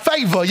I got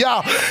favor,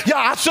 y'all.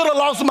 I should have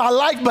lost my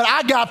life, but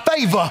I got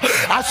favor.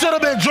 I should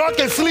have been drunk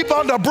and sleep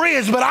on the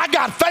bridge, but I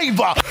got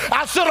favor.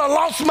 I should have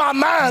lost my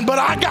mind, but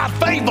I got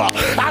favor.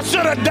 I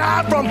should have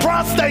died from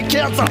prostate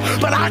cancer,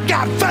 but I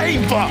got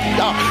favor.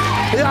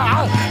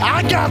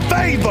 I got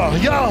favor,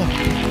 y'all.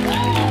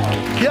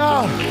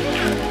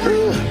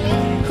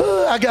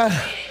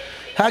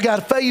 I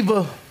got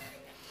favor.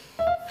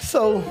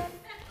 So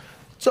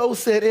Joe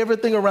said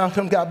everything around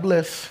him got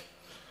blessed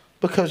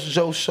because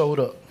Joe showed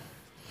up.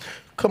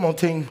 Come on,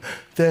 team.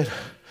 That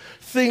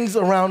things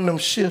around them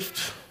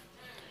shift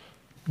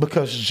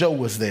because Joe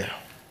was there.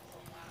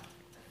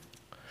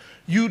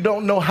 You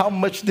don't know how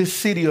much this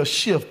city will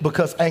shift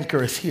because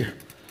Anchor is here.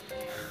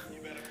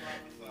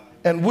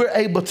 And we're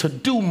able to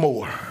do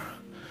more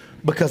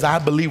because I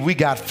believe we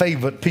got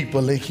favored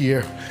people in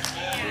here.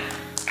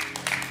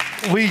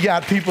 We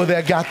got people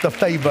that got the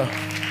favor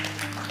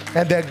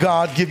and that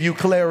God give you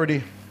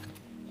clarity.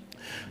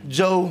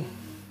 Joe,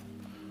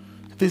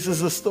 this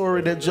is a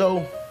story that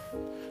Joe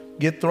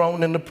get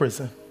thrown into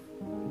prison.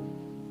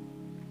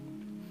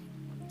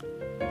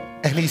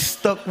 And he's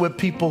stuck with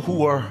people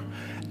who are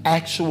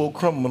actual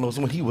criminals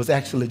when he was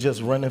actually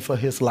just running for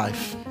his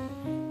life.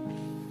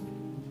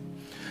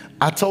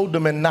 I told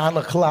them at 9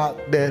 o'clock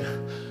that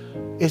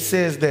it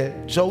says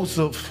that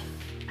Joseph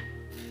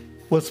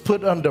was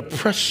put under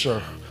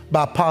pressure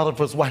by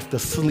Potiphar's wife to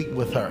sleep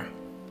with her.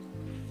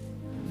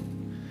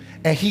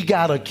 And he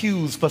got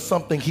accused for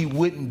something he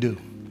wouldn't do.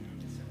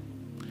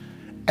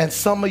 And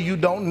some of you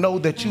don't know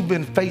that you've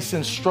been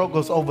facing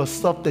struggles over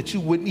stuff that you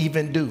wouldn't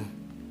even do.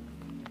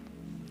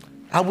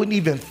 I wouldn't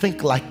even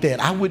think like that.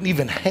 I wouldn't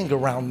even hang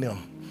around them.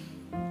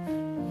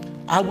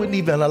 I wouldn't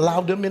even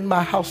allow them in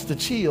my house to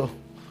chill.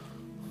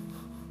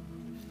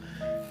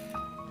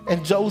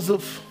 And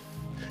Joseph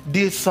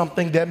did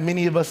something that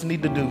many of us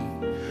need to do.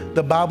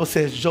 The Bible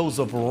says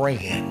Joseph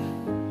ran.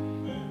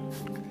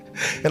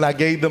 And I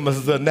gave them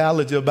an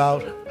analogy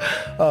about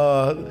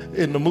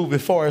in the movie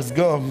Forrest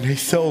Gump. He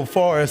told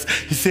Forrest,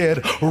 he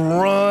said,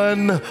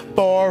 run,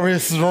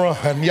 Forrest,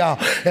 run. Y'all,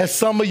 and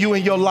some of you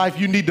in your life,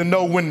 you need to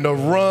know when to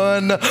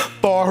run,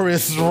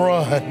 Forrest,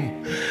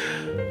 run.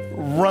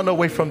 Run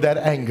away from that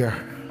anger.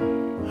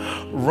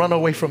 Run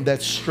away from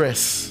that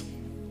stress.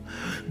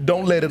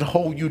 Don't let it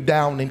hold you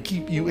down and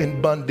keep you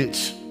in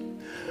bondage.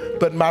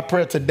 But my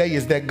prayer today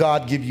is that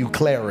God give you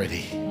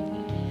clarity.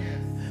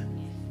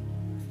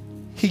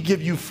 He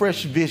give you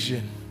fresh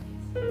vision.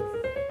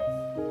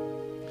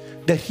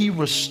 That he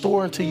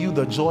restore to you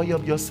the joy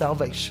of your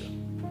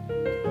salvation.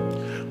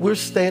 We're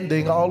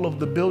standing all over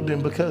the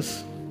building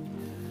because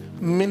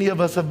many of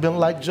us have been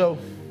like Joe.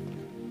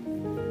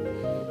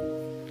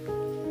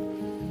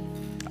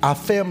 Our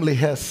family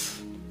has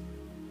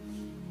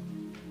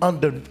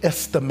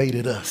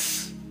underestimated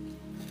us.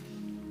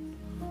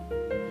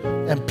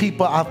 And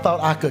people I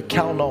thought I could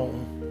count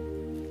on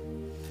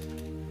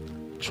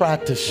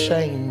tried to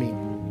shame me.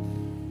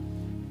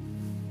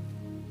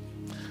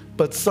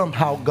 But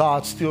somehow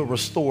God still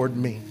restored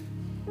me.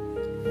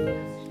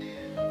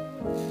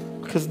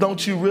 Because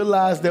don't you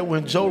realize that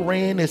when Joe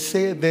ran, it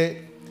said that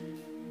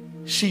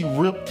she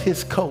ripped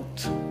his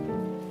coat.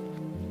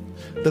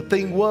 The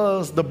thing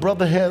was, the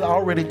brother had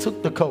already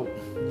took the coat.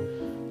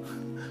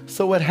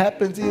 So what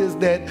happens is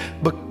that,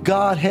 but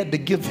God had to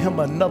give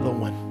him another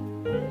one.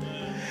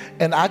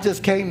 And I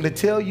just came to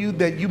tell you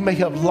that you may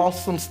have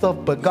lost some stuff,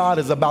 but God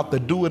is about to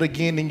do it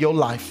again in your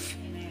life.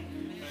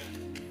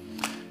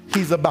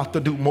 He's about to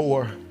do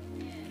more.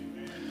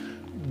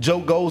 Joe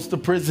goes to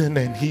prison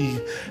and he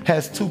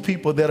has 2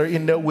 people that are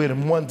in there with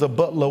him. One's a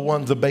butler,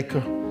 one's a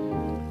baker.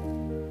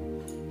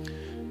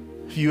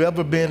 If you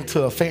ever been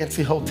to a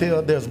fancy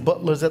hotel, there's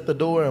butlers at the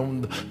door,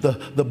 and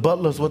the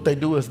butlers, what they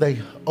do is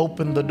they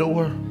open the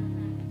door.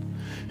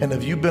 And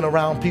if you've been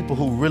around people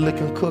who really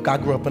can cook, I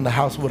grew up in the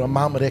house with a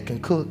mama that can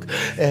cook.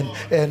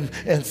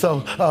 And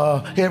so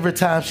every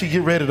time she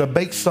get ready to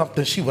bake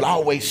something, she would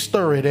always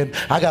stir it. And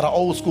I got an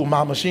old school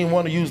mama. She didn't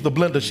want to use the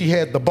blender. She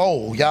had the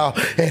bowl, y'all.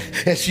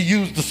 And she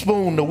used the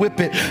spoon to whip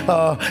it.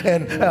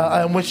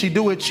 And when she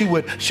do it, she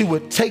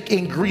would take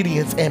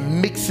ingredients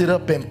and mix it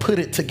up and put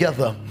it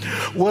together.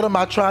 What am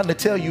I trying to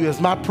tell you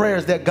is my prayer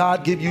is that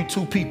God give you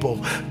two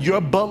people. Your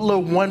butler,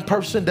 one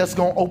person that's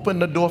going to open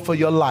the door for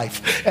your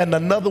life. And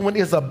another one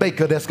is a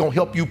baker that's going to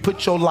help you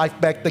put your life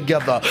back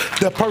together.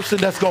 The person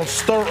that's going to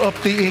stir up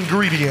the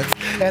ingredients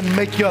and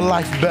make your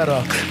life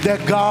better.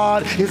 That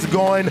God is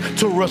going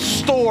to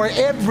restore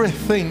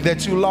everything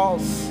that you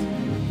lost.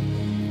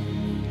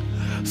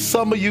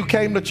 Some of you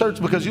came to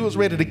church because you was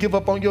ready to give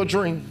up on your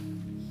dream.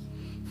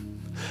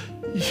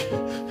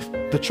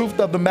 The truth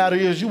of the matter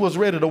is you was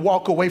ready to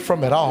walk away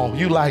from it all.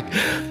 You like,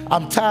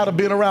 I'm tired of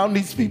being around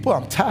these people.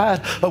 I'm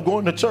tired of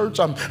going to church.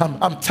 I'm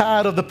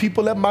tired of the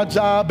people at my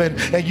job.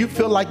 And you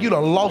feel like you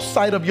done lost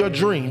sight of your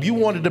dream. You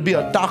wanted to be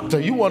a doctor.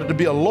 You wanted to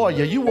be a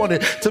lawyer. You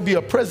wanted to be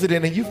a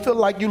president, and you feel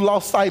like you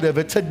lost sight of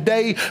it.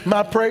 Today,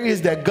 my prayer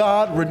is that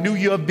God renew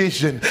your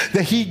vision,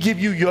 that he give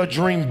you your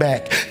dream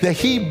back, that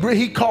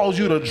he calls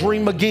you to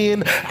dream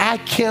again. I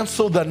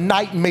cancel the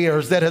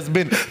nightmares that has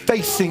been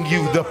facing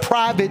you, the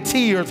private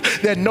tears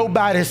that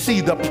nobody see,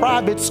 the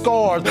private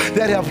scars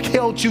that have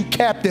held you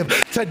captive.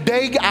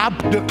 Today, I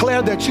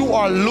declare that you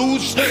are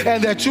loose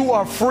and that you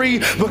are free,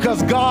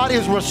 because God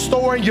is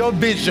restoring your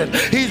vision.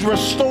 He's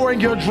restoring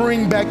your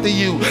dream back to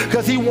you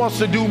because he wants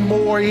to do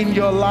more in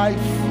your life.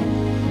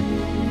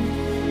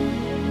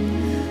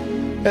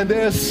 And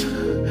there's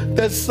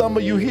some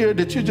of you here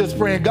that you're just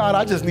praying, God,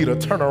 I just need a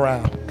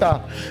turnaround.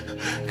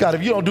 God,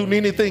 if you don't do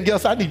anything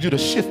else, I need you to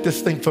shift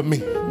this thing for me.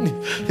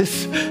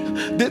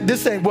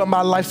 This ain't what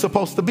my life's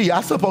supposed to be.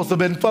 I'm supposed to have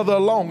been further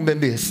along than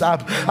this.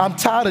 I'm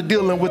tired of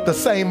dealing with the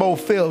same old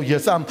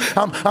failures. I'm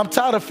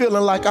tired of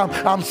feeling like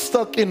I'm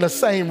stuck in the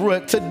same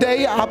rut.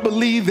 Today, I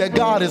believe that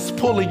God is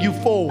pulling you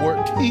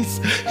forward.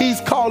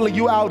 He's calling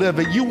you out of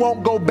it. You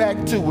won't go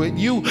back to it.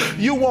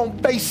 You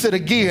won't face it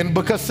again,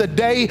 because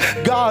today,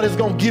 God is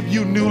going to give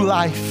you new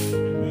life.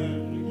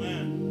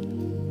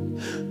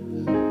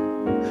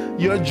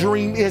 Your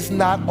dream is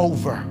not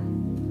over.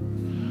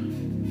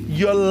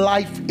 Your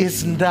life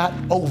is not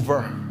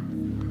over.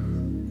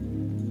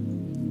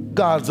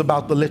 God's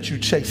about to let you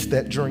chase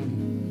that dream.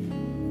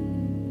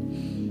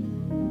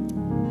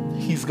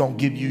 He's going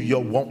to give you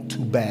your want to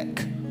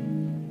back.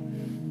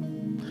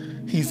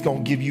 He's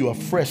going to give you a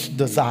fresh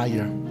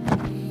desire.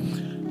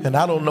 And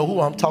I don't know who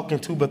I'm talking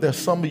to, but there's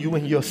some of you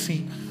in your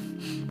seat.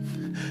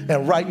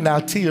 And right now,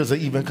 tears are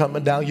even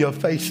coming down your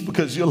face,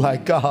 because you're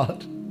like,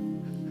 God,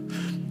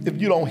 if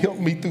you don't help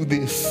me through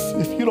this,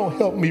 if you don't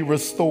help me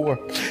restore,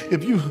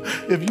 if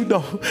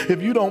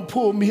you don't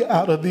pull me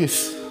out of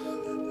this,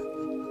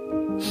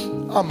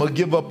 I'm gonna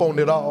give up on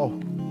it all.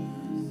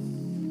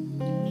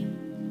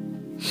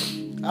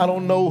 I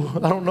don't know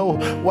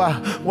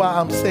why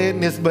I'm saying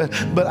this, but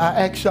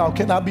I ask y'all,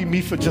 can I be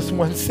me for just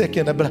 1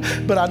 second?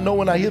 But I know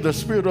when I hear the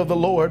Spirit of the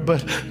Lord,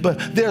 but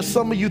there's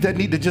some of you that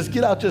need to just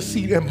get out your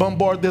seat and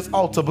bombard this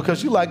altar,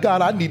 because you're like,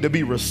 God, I need to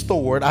be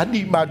restored. I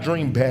need my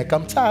dream back.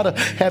 I'm tired of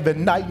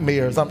having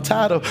nightmares. I'm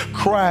tired of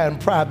crying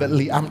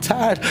privately. I'm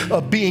tired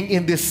of being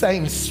in this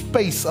same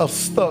space of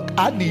stuck.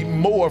 I need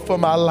more for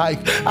my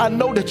life. I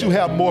know that you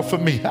have more for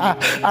me.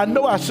 I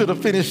know I should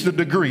have finished the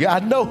degree. I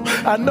know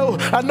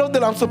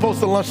that I'm supposed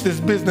to launch this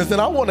business, and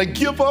I want to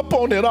give up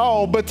on it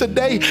all. But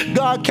today,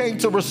 God came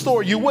to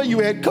restore you. Where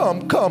you at?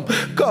 Come.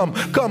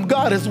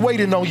 God is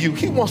waiting on you.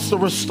 He wants to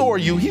restore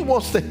you. He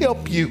wants to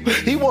help you.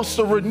 He wants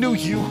to renew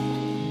you.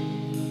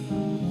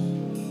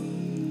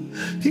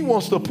 He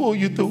wants to pull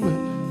you through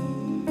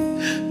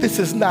it. This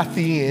is not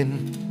the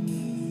end.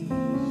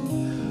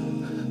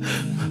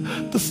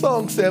 The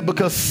song said,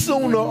 because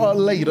sooner or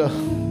later,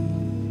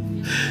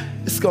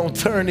 it's going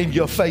to turn in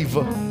your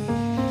favor.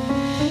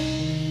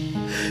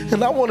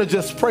 And I want to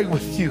just pray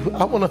with you.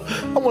 I want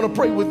to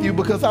pray with you,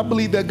 because I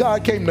believe that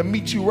God came to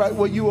meet you right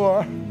where you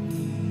are.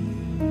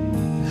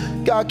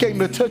 God came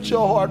to touch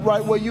your heart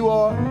right where you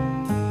are,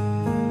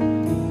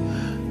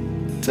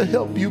 to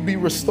help you be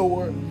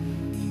restored.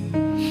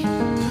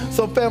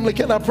 So family,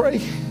 can I pray?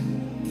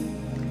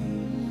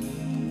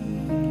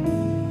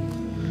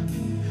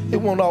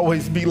 It won't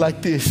always be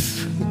like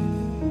this.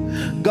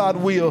 God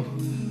will.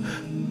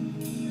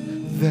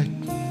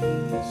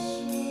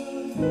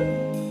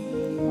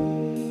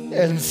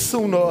 And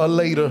sooner or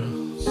later,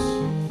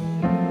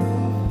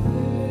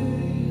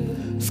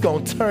 it's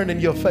going to turn in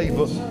your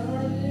favor.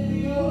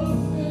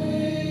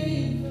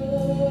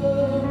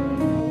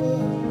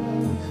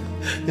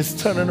 It's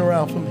turning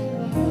around for me.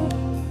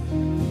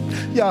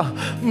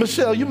 Yeah,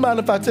 Michelle, you mind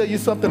if I tell you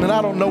something? And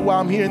I don't know why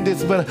I'm hearing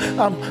this, but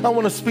I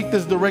want to speak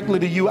this directly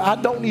to you. I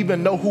don't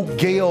even know who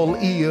Gail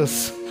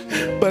is,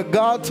 but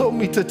God told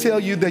me to tell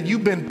you that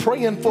you've been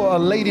praying for a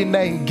lady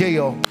named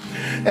Gail.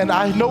 and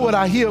I know what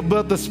I hear,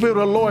 but the Spirit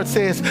of the Lord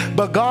says,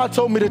 but God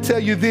told me to tell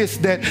you this,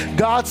 that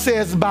God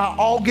says by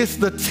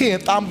August the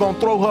 10th, I'm going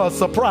to throw her a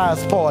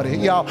surprise party.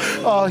 Y'all,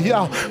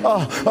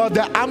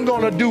 that I'm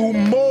going to do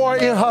more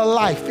in her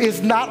life.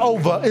 It's not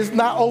over. It's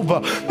not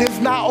over. It's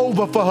not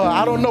over for her.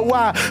 I don't know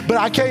why, but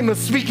I came to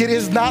speak it.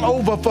 It's not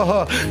over for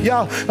her.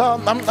 Y'all,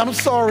 I'm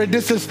sorry.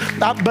 This is,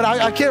 but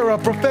I carry a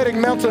prophetic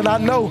mantle, and I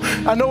know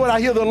what I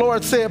hear the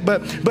Lord said,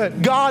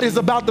 but God is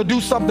about to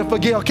do something for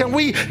Gail.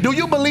 Do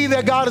you believe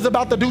that God is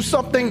about to do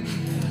something?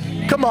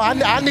 Come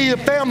on, I need a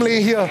family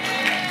in here.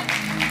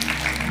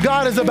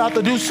 God is about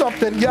to do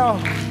something, y'all.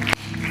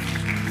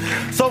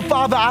 So,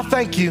 Father, I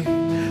thank you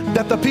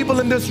that the people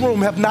in this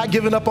room have not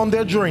given up on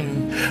their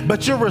dream,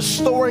 but you're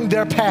restoring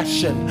their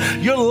passion.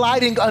 You're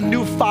lighting a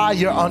new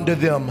fire under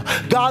them.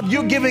 God,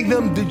 you're giving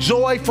them the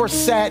joy for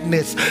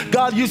sadness.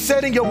 God, you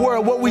said in your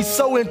word, what we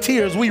sow in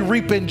tears, we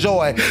reap in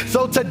joy.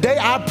 So today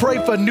I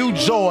pray for new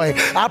joy.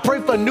 I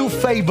pray for new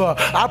favor.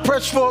 I pray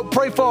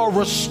for a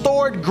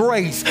restored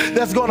grace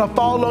that's going to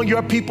fall on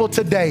your people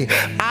today.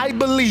 I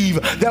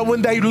believe that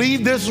when they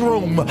leave this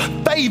room,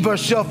 favor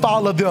shall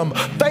follow them.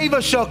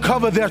 Favor shall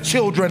cover their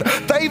children.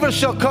 Favor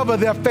shall cover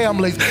their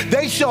families.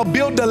 They shall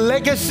build a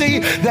legacy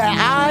that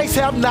eyes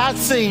have not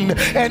seen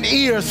and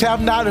ears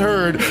have not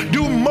heard.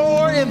 Do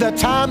more in the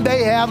time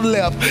they have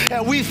left.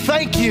 And we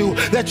thank you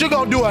that you're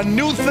going to do a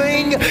new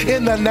thing.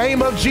 In the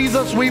name of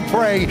Jesus we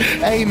pray.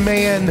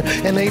 Amen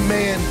and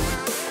amen.